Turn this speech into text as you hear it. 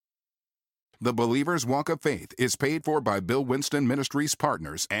The Believer's Walk of Faith is paid for by Bill Winston Ministries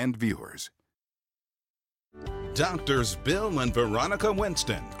partners and viewers. Doctors Bill and Veronica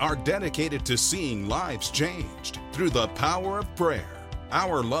Winston are dedicated to seeing lives changed through the power of prayer.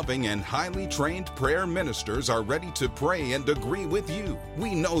 Our loving and highly trained prayer ministers are ready to pray and agree with you.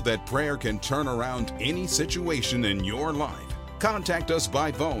 We know that prayer can turn around any situation in your life. Contact us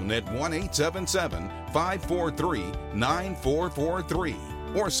by phone at 1-877-543-9443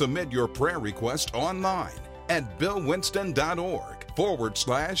 or submit your prayer request online at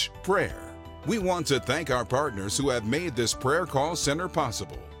billwinston.org/prayer. We want to thank our partners who have made this prayer call center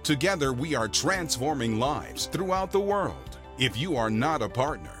possible. Together, we are transforming lives throughout the world. If you are not a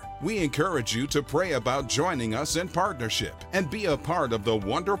partner, we encourage you to pray about joining us in partnership and be a part of the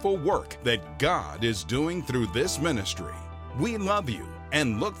wonderful work that God is doing through this ministry. We love you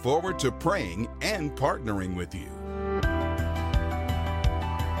and look forward to praying and partnering with you.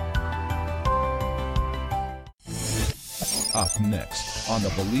 Up next on the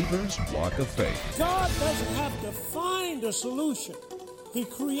Believer's Walk of Faith. God doesn't have to find a solution. He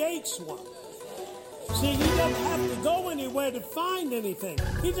creates one. See, he doesn't have to go anywhere to find anything.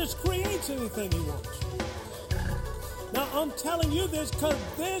 He just creates anything he wants. Now, I'm telling you this because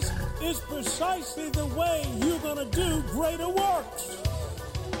this is precisely the way you're going to do greater works.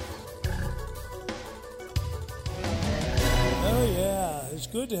 Oh, yeah, it's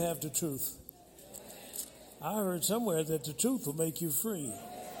good to have the truth. I heard somewhere that the truth will make you free.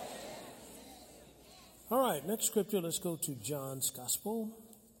 All right, next scripture, let's go to John's Gospel,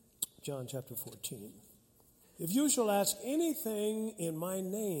 John chapter 14. If you shall ask anything in my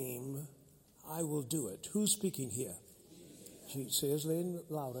name, I will do it. Who's speaking here? Say it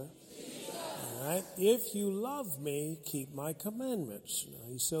louder. All right. If you love me, keep my commandments. Now,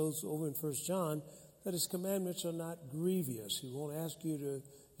 he says over in 1 John that his commandments are not grievous. He won't ask you to,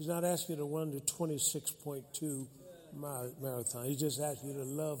 he's not asking you to run the 26.2 marathon. He just asks you to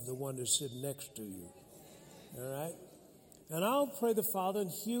love the one that's sitting next to you. All right. And I'll pray the Father, and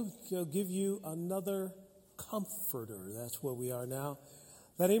he'll give you another comforter. That's where we are now.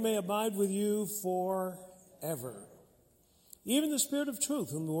 That he may abide with you forever. Even the Spirit of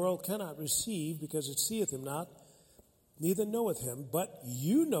truth, whom the world cannot receive, because it seeth him not, neither knoweth him, but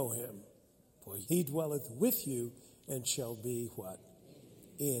you know him. For he dwelleth with you, and shall be what?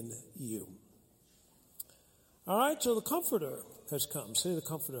 In you. All right, so the Comforter has come. Say the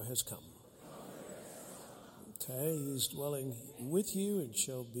Comforter has come. Okay, he's dwelling with you and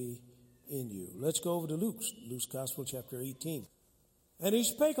shall be in you. Let's go over to Luke's Gospel, chapter 18. And he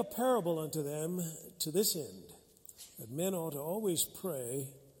spake a parable unto them to this end, that men ought to always pray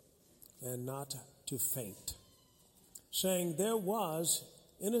and not to faint, saying, there was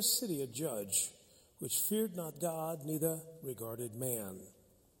in a city a judge, which feared not God, neither regarded man.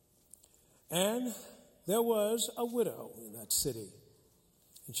 And there was a widow in that city,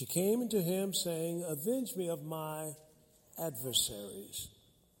 and she came unto him, saying, avenge me of my adversary.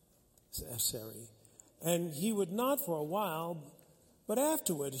 And he would not for a while, but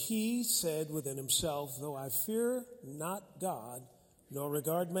afterward he said within himself, though I fear not God, nor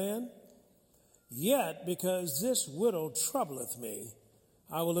regard man, yet because this widow troubleth me,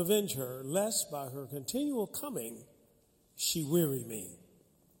 I will avenge her, lest by her continual coming she weary me.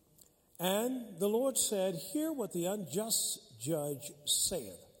 And the Lord said, hear what the unjust judge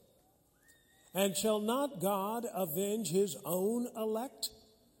saith. And shall not God avenge his own elect,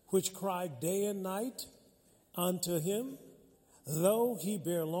 which cry day and night unto him, though he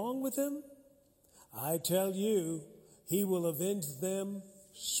bear long with them? I tell you, he will avenge them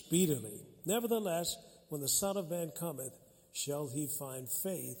speedily. Nevertheless, when the Son of Man cometh, shall he find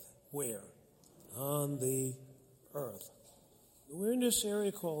faith where? On the earth. We're in this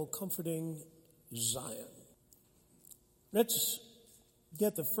area called Comforting Zion. Let's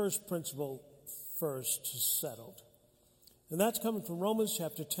get the first principle first settled. And that's coming from Romans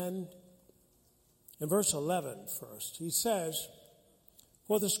chapter 10 and verse 11 first. He says,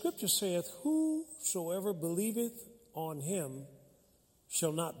 for the scripture saith, whosoever believeth on him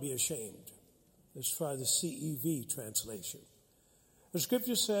shall not be ashamed. Let's try the CEV translation. The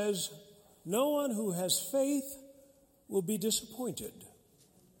scripture says, no one who has faith will be disappointed.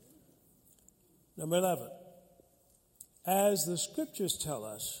 Number 11, as the scriptures tell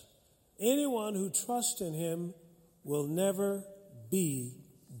us, anyone who trusts in him will never be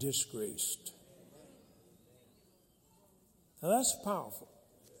disgraced. Now that's powerful.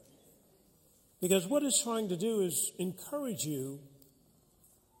 Because what it's trying to do is encourage you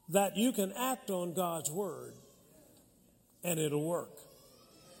that you can act on God's word and it'll work.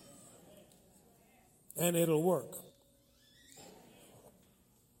 And it'll work.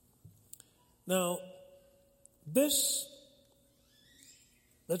 Now, let's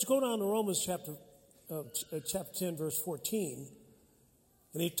go down to Romans chapter 10, verse 14.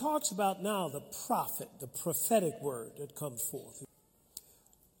 And he talks about now the prophet, the prophetic word that comes forth.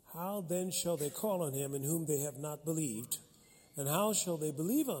 How then shall they call on him in whom they have not believed? And how shall they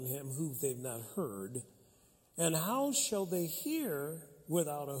believe on him whom they've not heard? And how shall they hear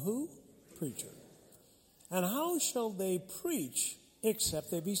without a who? Preacher. And how shall they preach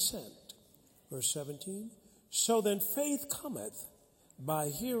except they be sent? Verse 17. So then faith cometh by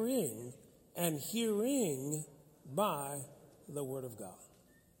hearing, and hearing by the word of God.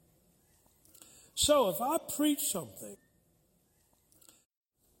 So if I preach something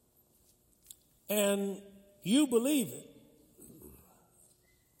and you believe it,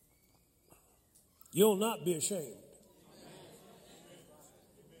 you'll not be ashamed.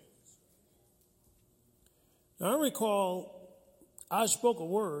 Now, I recall I spoke a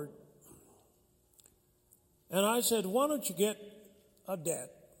word and I said, why don't you get a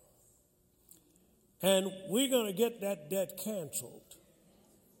debt? And we're going to get that debt canceled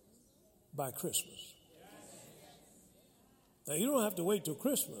by Christmas. Now, you don't have to wait till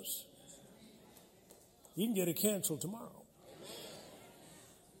Christmas. You can get it canceled tomorrow.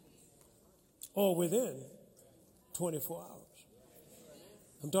 Or within 24 hours.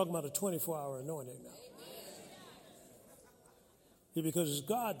 I'm talking about a 24-hour anointing now. Yeah, because it's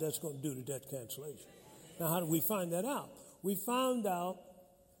God that's going to do the debt cancellation. Now, how did we find that out? We found out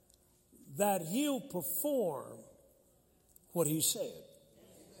that he'll perform what he said.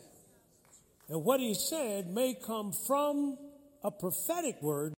 And what he said may come from a prophetic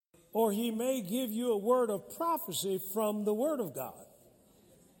word, or he may give you a word of prophecy from the word of God.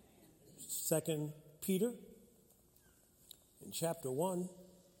 2 Peter in chapter 1,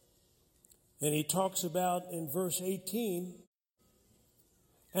 and he talks about in verse 18,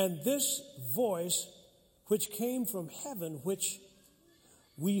 and this voice which came from heaven, which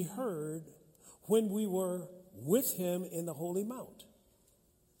we heard when we were with him in the holy mount.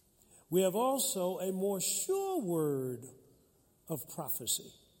 We have also a more sure word of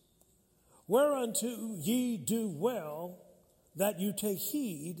prophecy, whereunto ye do well that you take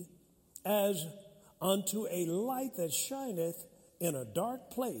heed, as unto a light that shineth in a dark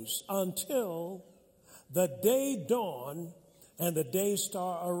place until the day dawn and the day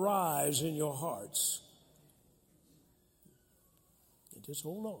star arise in your hearts. And just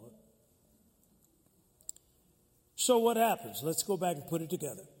hold on. So what happens? Let's go back and put it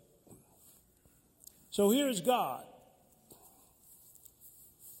together. So here's God.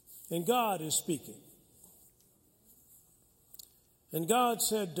 And God is speaking. And God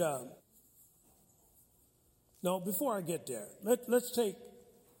said, no, before I get there, let's take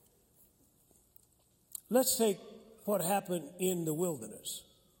what happened in the wilderness.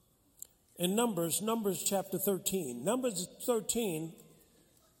 In Numbers chapter 13. Numbers 13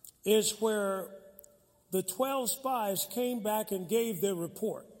 is where the 12 spies came back and gave their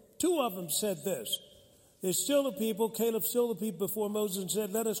report. 2 of them said this. They still the people, Caleb stilled the people before Moses and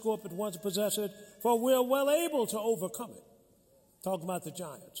said, let us go up at once and possess it, for we are well able to overcome it. Talking about the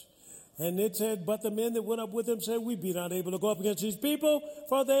giants. And it said, but the men that went up with him said, we be not able to go up against these people,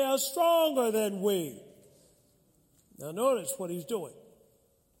 for they are stronger than we. Now notice what he's doing.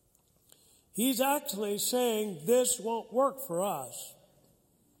 He's actually saying this won't work for us.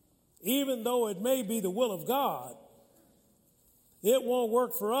 Even though it may be the will of God, it won't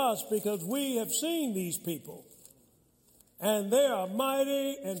work for us because we have seen these people. And they are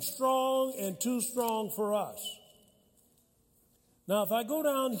mighty and strong and too strong for us. Now, if I go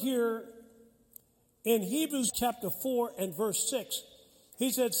down here in Hebrews chapter 4 and verse 6,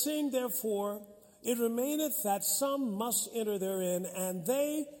 he said, seeing therefore it remaineth that some must enter therein, and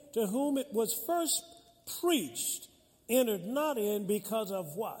they to whom it was first preached entered not in because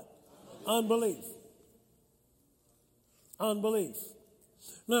of what? Unbelief. Unbelief.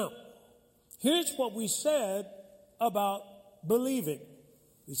 Now, here's what we said about believing.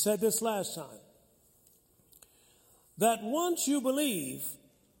 We said this last time. That once you believe,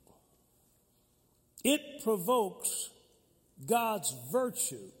 it provokes God's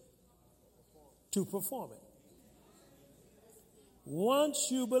virtue to perform it. Once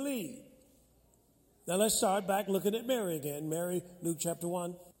you believe. Now let's start back looking at Mary again. Mary, Luke chapter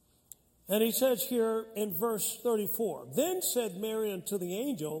 1. And he says here in verse 34, then said Mary unto the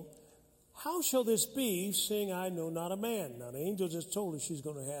angel, how shall this be, seeing I know not a man? Now the angel just told her she's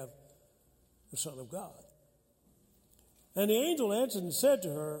going to have the Son of God. And the angel answered and said to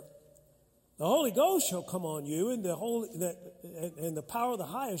her, the Holy Ghost shall come on you, and the power of the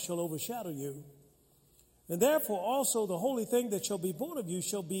highest shall overshadow you. And therefore also the holy thing that shall be born of you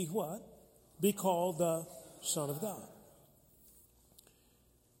shall be what? be called the Son of God.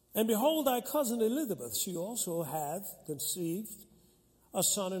 And behold, thy cousin Elizabeth, she also hath conceived a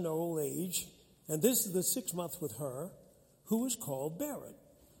son in her old age, and this is the 6th month with her, who is called barren.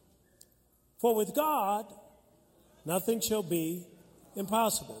 For with God, nothing shall be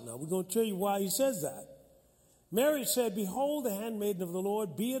impossible. Now, we're going to tell you why he says that. Mary said, behold, the handmaiden of the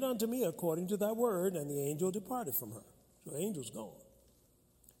Lord, be it unto me according to thy word, and the angel departed from her. So the angel's gone.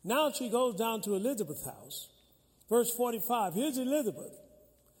 Now she goes down to Elizabeth's house. Verse 45, here's Elizabeth.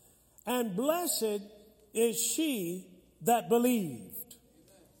 And blessed is she that believed.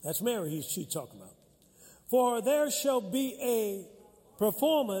 That's Mary she's talking about. For there shall be a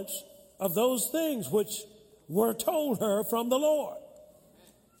performance of those things which were told her from the Lord.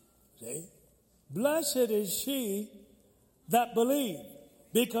 See? Blessed is she that believed.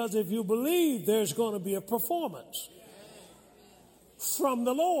 Because if you believe, there's going to be a performance from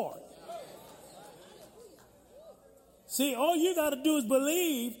the Lord. See, all you got to do is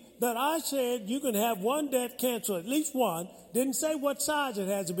believe that I said you can have one debt canceled, at least one. Didn't say what size it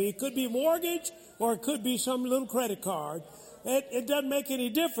has to be. It could be mortgage or it could be some little credit card. It doesn't make any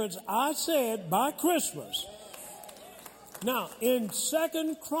difference. I said by Christmas. Now, in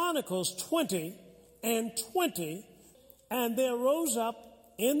 2 Chronicles 20 and 20, and they arose up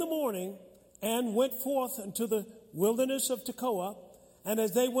in the morning and went forth into the wilderness of Tekoa. And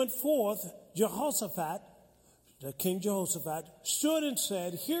as they went forth, Jehoshaphat, the King Jehoshaphat, stood and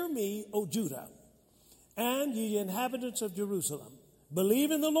said, hear me, O Judah, and ye inhabitants of Jerusalem. Believe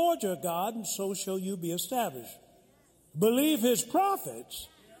in the Lord your God, and so shall you be established. Believe his prophets,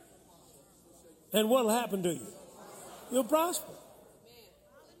 and what will happen to you? You'll prosper.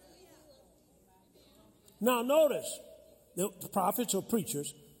 Now notice, the prophets or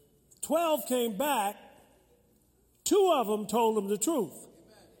preachers, 12 came back. 2 of them told them the truth.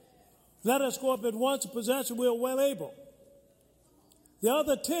 Let us go up at once and possess it. We are well able. The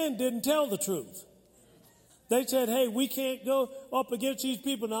other 10 didn't tell the truth. They said, hey, we can't go up against these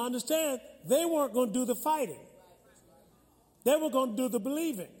people. Now understand, they weren't going to do the fighting. They were going to do the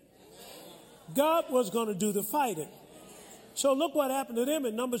believing. God was going to do the fighting. So look what happened to them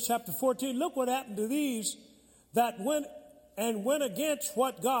in Numbers chapter 14. Look what happened to these that went against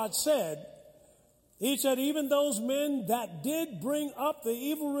what God said. He said, even those men that did bring up the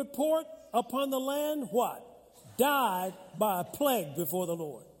evil report upon the land, what? Died by a plague before the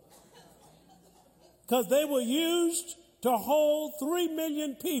Lord. Because they were used to hold 3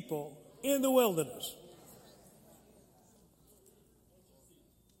 million people in the wilderness.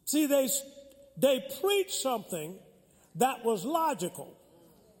 See, they preached something that was logical.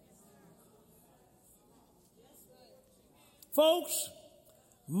 Folks,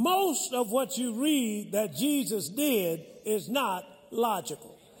 most of what you read that Jesus did is not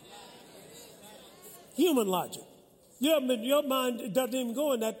logical. Human logic. Your mind doesn't even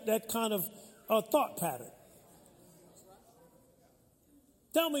go in that kind of thought pattern.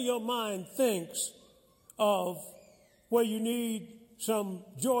 Tell me your mind thinks of where you need some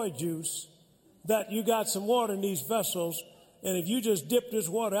joy juice, that you got some water in these vessels, and if you just dip this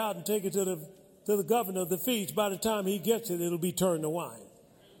water out and take it to the governor of the feast, by the time he gets it, it'll be turned to wine.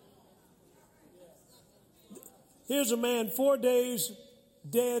 Here's a man 4 days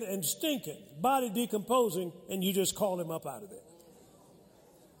dead and stinking, body decomposing, and you just call him up out of there.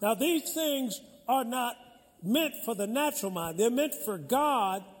 Now, these things are not meant for the natural mind. They're meant for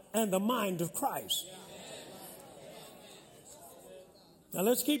God and the mind of Christ. Now,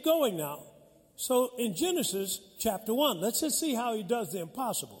 let's keep going now. So, in Genesis chapter 1, let's just see how he does the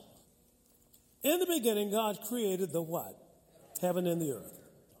impossible. In the beginning, God created the what? Heaven and the earth.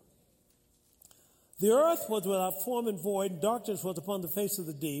 The earth was without form and void, and darkness was upon the face of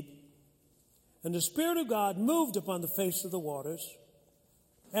the deep. And the Spirit of God moved upon the face of the waters.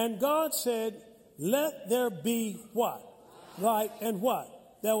 And God said, let there be what? Light. And what?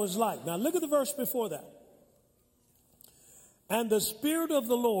 There was light. Now look at the verse before that. And the Spirit of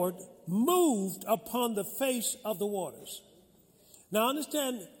the Lord moved upon the face of the waters. Now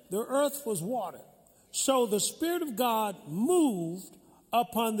understand, the earth was water. So the Spirit of God moved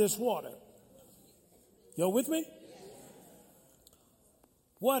upon this water. You with me?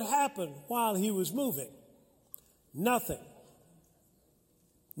 What happened while he was moving? Nothing.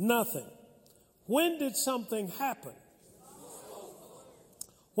 Nothing. When did something happen?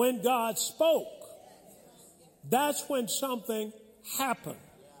 When God spoke. That's when something happened.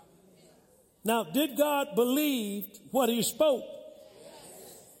 Now, did God believe what he spoke?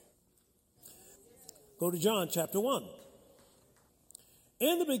 Go to John chapter 1.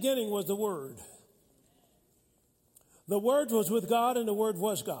 In the beginning was the Word. The Word was with God, and the Word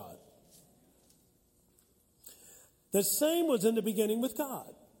was God. The same was in the beginning with God.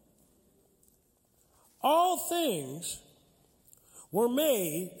 All things were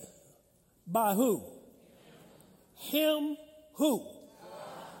made by who? Him who?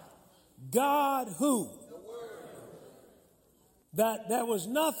 God who? That there was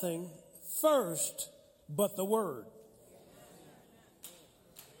nothing first but the Word.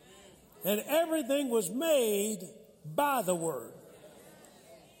 And everything was made by the Word.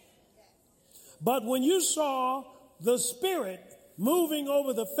 But when you saw the Spirit moving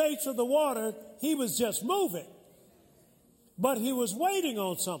over the face of the water, he was just moving. But he was waiting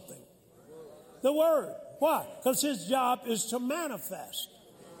on something. The Word. Why? Because his job is to manifest.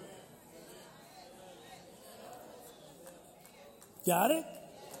 Got it?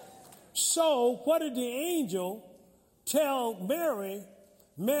 So what did the angel tell Mary?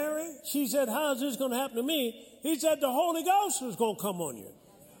 Mary, she said, how's this going to happen to me? He said, the Holy Ghost is going to come on you.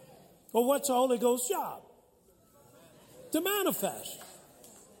 Well, what's the Holy Ghost's job? To manifest.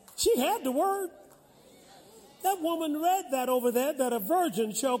 She had the Word. That woman read that over there, that a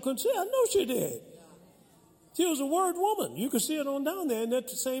virgin shall conceive. I know she did. She was a Word woman. You can see it on down there in that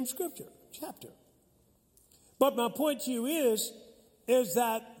same scripture, chapter. But my point to you is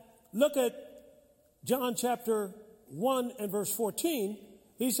that, look at John chapter 1 and verse 14.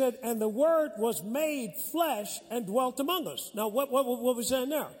 He said, and the Word was made flesh and dwelt among us. Now, what was saying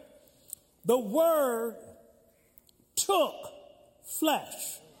there? The Word took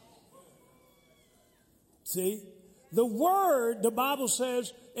flesh. See? The Word, the Bible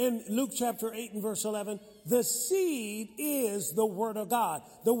says in Luke chapter 8 and verse 11, the seed is the Word of God.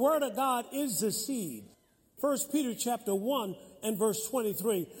 The Word of God is the seed. 1 Peter chapter 1 and verse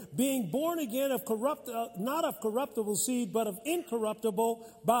 23, being born again of not of corruptible seed, but of incorruptible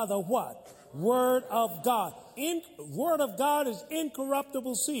by the what? Word of God. Word of God is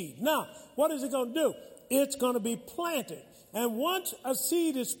incorruptible seed. Now, what is it going to do? It's going to be planted. And once a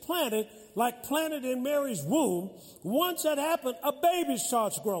seed is planted, like planted in Mary's womb, once that happened, a baby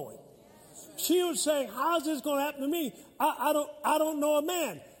starts growing. She was saying, how's this going to happen to me? I don't know a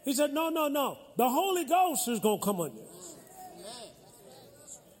man. He said, no. The Holy Ghost is going to come on you.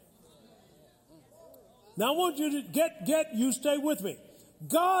 Now I want you to you stay with me.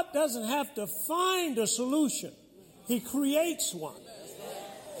 God doesn't have to find a solution. He creates one.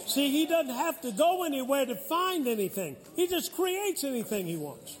 See, he doesn't have to go anywhere to find anything. He just creates anything he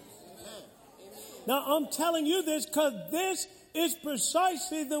wants. Now, I'm telling you this because this is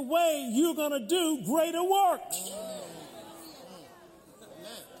precisely the way you're going to do greater works.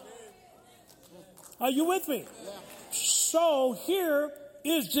 Are you with me? So here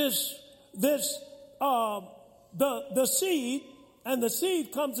is the seed, and the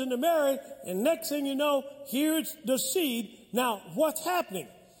seed comes into Mary, and next thing you know, here's the seed. Now, what's happening?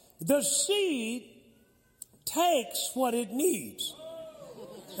 The seed takes what it needs.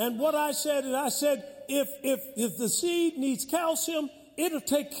 And what I said is, if the seed needs calcium, it'll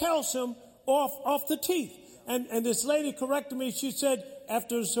take calcium off the teeth. And this lady corrected me. She said,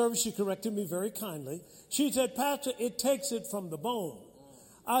 after the service, she corrected me very kindly. She said, Pastor, it takes it from the bone.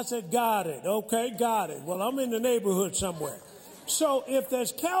 I said, got it. Okay, got it. Well, I'm in the neighborhood somewhere. So if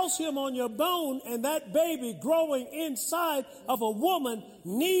there's calcium on your bone and that baby growing inside of a woman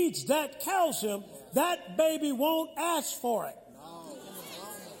needs that calcium, that baby won't ask for it.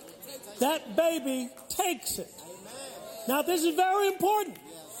 That baby takes it. Now, this is very important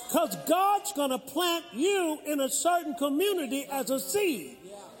because God's going to plant you in a certain community as a seed.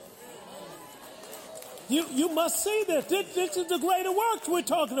 You must see this. This is the greater works we're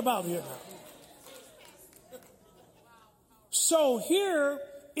talking about here now. So here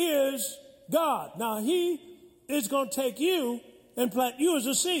is God. Now, he is going to take you and plant you as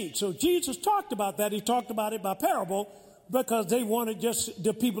a seed. So Jesus talked about that. He talked about it by parable because they wanted just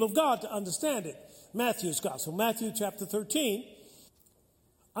the people of God to understand it. Matthew's gospel, Matthew chapter 13.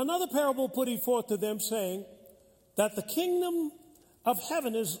 Another parable put he forth to them, saying that the kingdom of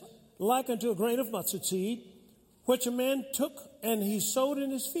heaven is like unto a grain of mustard seed, which a man took and he sowed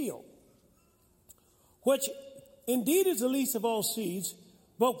in his field, which indeed is the least of all seeds,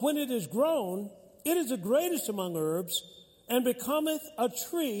 but when it is grown, it is the greatest among herbs, and becometh a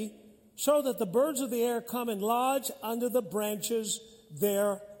tree, so that the birds of the air come and lodge under the branches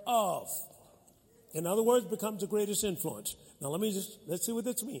thereof. In other words, becomes the greatest influence. Now let's see what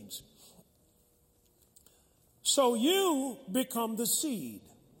this means. So you become the seed,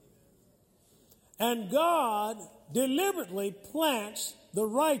 and God deliberately plants the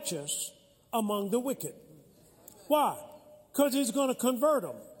righteous among the wicked. Why? Because he's going to convert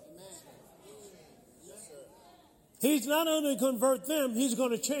them. He's not only going to convert them, he's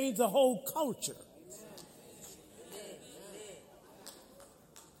going to change the whole culture.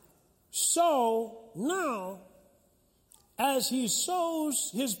 So now, as he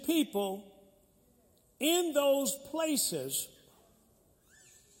sows his people in those places,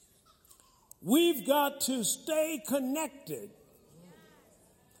 we've got to stay connected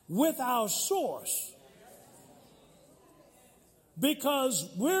with our source, because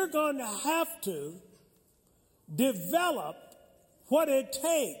we're going to have to develop what it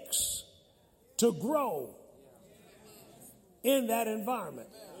takes to grow in that environment.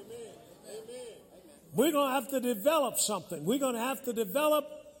 We're going to have to develop something. We're going to have to develop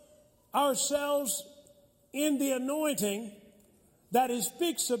ourselves in the anointing that he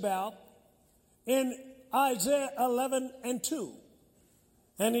speaks about in Isaiah 11:2.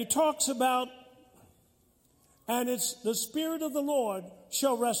 And he talks about, and it's the Spirit of the Lord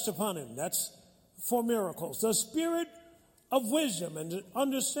shall rest upon him. That's for miracles. The Spirit of wisdom and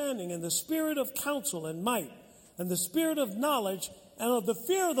understanding, and the Spirit of counsel and might, and the Spirit of knowledge and of the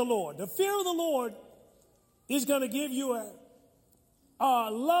fear of the Lord. The fear of the Lord is going to give you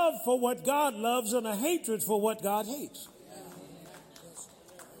a love for what God loves and a hatred for what God hates.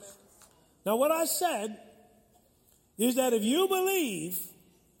 Now, what I said is that if you believe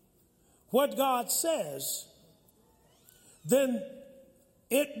what God says, then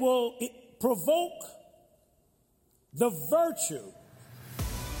it will provoke the virtue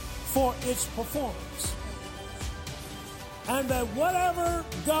for its performance. And that whatever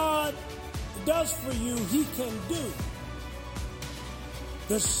God does for you, he can do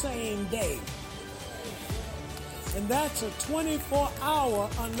the same day. And that's a 24-hour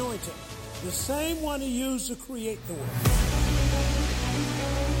anointing, the same one he used to create the world.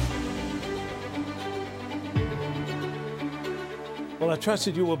 Well, I trust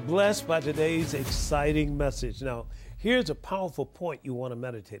that you were blessed by today's exciting message. Now, here's a powerful point you want to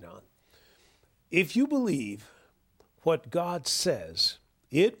meditate on. If you believe what God says,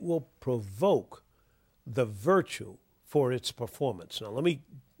 it will provoke the virtue for its performance. Now, let me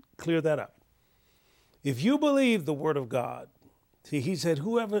clear that up. If you believe the word of God, see, he said,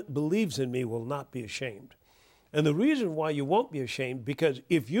 whoever believes in me will not be ashamed. And the reason why you won't be ashamed, because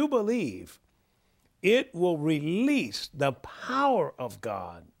if you believe, it will release the power of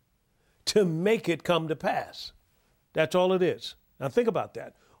God to make it come to pass. That's all it is. Now think about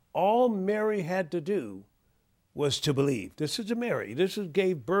that. All Mary had to do was to believe. This is Mary. This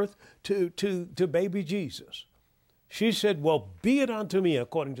gave birth to baby Jesus. She said, well, be it unto me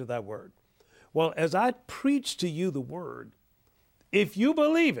according to thy word. Well, as I preach to you the word, if you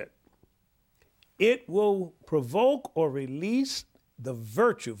believe it, it will provoke or release the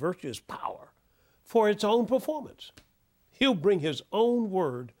virtue. Virtue is power for its own performance. He'll bring his own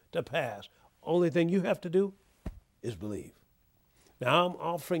word to pass. Only thing you have to do is believe. Now, I'm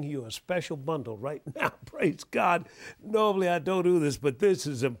offering you a special bundle right now. Praise God. Normally, I don't do this, but this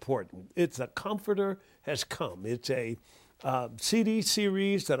is important. It's a Comforter Has Come. It's a CD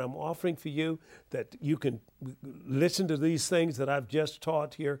series that I'm offering for you, that you can listen to these things that I've just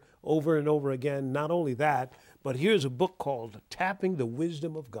taught here over and over again. Not only that, but here's a book called Tapping the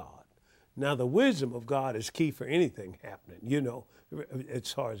Wisdom of God. Now, the wisdom of God is key for anything happening, you know,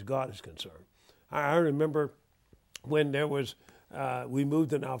 as far as God is concerned. I remember when there was, we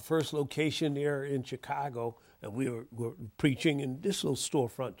moved in our first location there in Chicago, and we were preaching in this little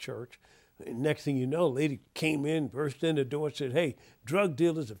storefront church. And next thing you know, a lady came in, burst in the door, and said, hey, drug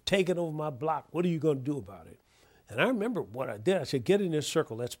dealers have taken over my block. What are you going to do about it? And I remember what I did. I said, get in this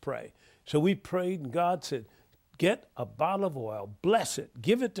circle, let's pray. So we prayed, and God said, get a bottle of oil, bless it,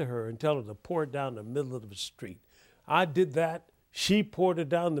 give it to her, and tell her to pour it down the middle of the street. I did that. She poured it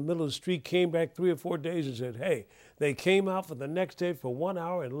down the middle of the street, came back 3 or 4 days and said, hey, they came out for the next day for 1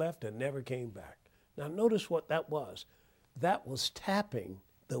 hour and left and never came back. Now, notice what that was. That was tapping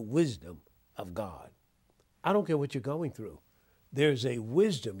the wisdom of God. I don't care what you're going through. There's a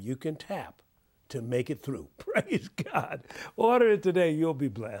wisdom you can tap to make it through. Praise God. Order it today. You'll be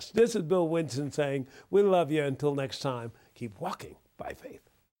blessed. This is Bill Winston saying, we love you. Until next time, keep walking by faith.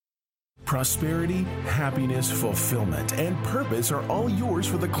 Prosperity, happiness, fulfillment, and purpose are all yours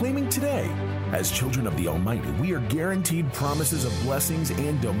for the claiming today. As children of the Almighty, we are guaranteed promises of blessings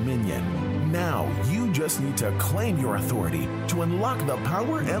and dominion. Now, you just need to claim your authority to unlock the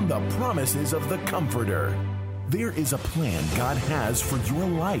power and the promises of the Comforter. There is a plan God has for your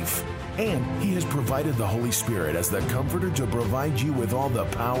life, and He has provided the Holy Spirit as the Comforter to provide you with all the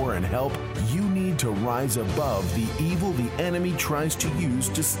power and help you need to rise above the evil the enemy tries to use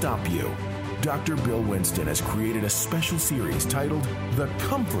to stop you. Dr. Bill Winston has created a special series titled The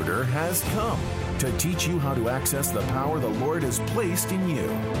Comforter Has Come to teach you how to access the power the Lord has placed in you.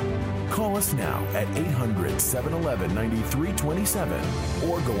 Call us now at 800-711-9327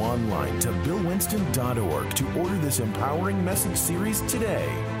 or go online to billwinston.org to order this empowering message series today.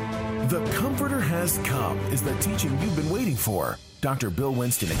 The Comforter Has Come is the teaching you've been waiting for. Dr. Bill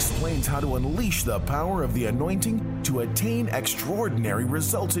Winston explains how to unleash the power of the anointing to attain extraordinary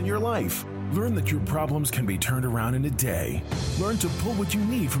results in your life. Learn that your problems can be turned around in a day. Learn to pull what you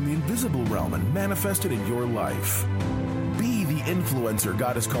need from the invisible realm and manifest it in your life. Be the influencer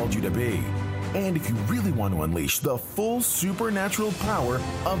God has called you to be. And if you really want to unleash the full supernatural power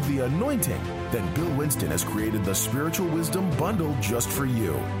of the anointing, then Bill Winston has created the Spiritual Wisdom Bundle just for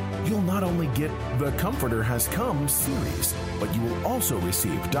you. You'll not only get the Comforter Has Come series, but you will also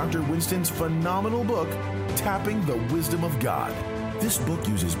receive Dr. Winston's phenomenal book, Tapping the Wisdom of God. This book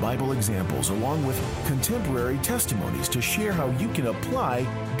uses Bible examples along with contemporary testimonies to share how you can apply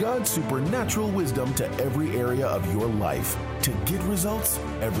God's supernatural wisdom to every area of your life to get results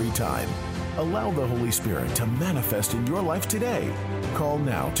every time. Allow the Holy Spirit to manifest in your life today. Call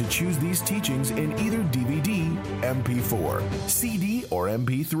now to choose these teachings in either DVD, MP4, CD, or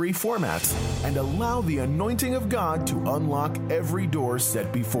MP3 formats and allow the anointing of God to unlock every door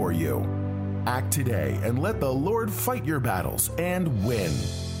set before you. Act today and let the Lord fight your battles and win.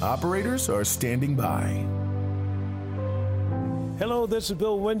 Operators are standing by. Hello, this is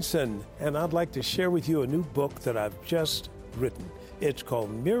Bill Winston, and I'd like to share with you a new book that I've just written. It's called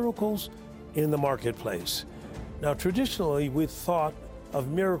Miracles in the Marketplace. Now, traditionally, we thought of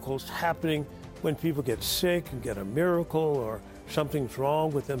miracles happening when people get sick and get a miracle, or something's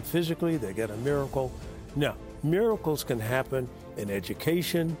wrong with them physically, they get a miracle. No, miracles can happen in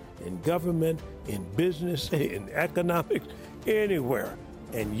education, in government, in business, in economics, anywhere.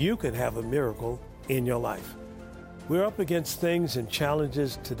 And you can have a miracle in your life. We're up against things and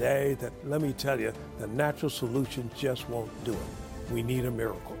challenges today that, let me tell you, the natural solution just won't do it. We need a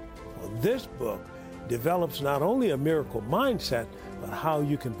miracle. Well, this book develops not only a miracle mindset, but how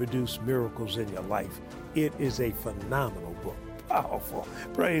you can produce miracles in your life. It is a phenomenal book. Powerful.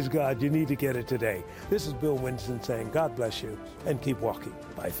 Praise God. You need to get it today. This is Bill Winston saying God bless you and keep walking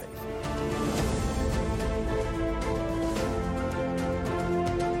by faith.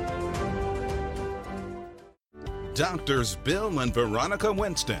 Doctors Bill and Veronica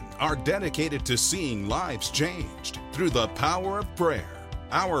Winston are dedicated to seeing lives changed through the power of prayer.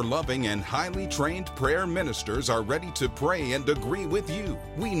 Our loving and highly trained prayer ministers are ready to pray and agree with you.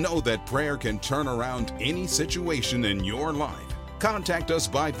 We know that prayer can turn around any situation in your life. Contact us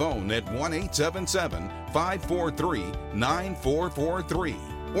by phone at 1-877-543-9443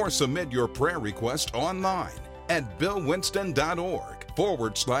 or submit your prayer request online at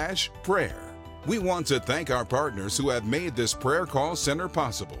billwinston.org/prayer. We want to thank our partners who have made this prayer call center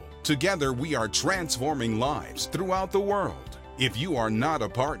possible. Together, we are transforming lives throughout the world. If you are not a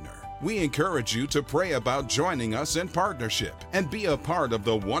partner, we encourage you to pray about joining us in partnership and be a part of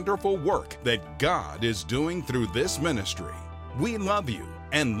the wonderful work that God is doing through this ministry. We love you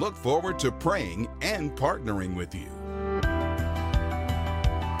and look forward to praying and partnering with you.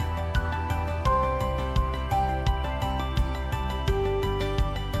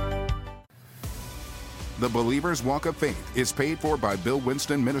 The Believer's Walk of Faith is paid for by Bill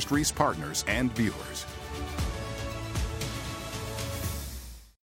Winston Ministries partners and viewers.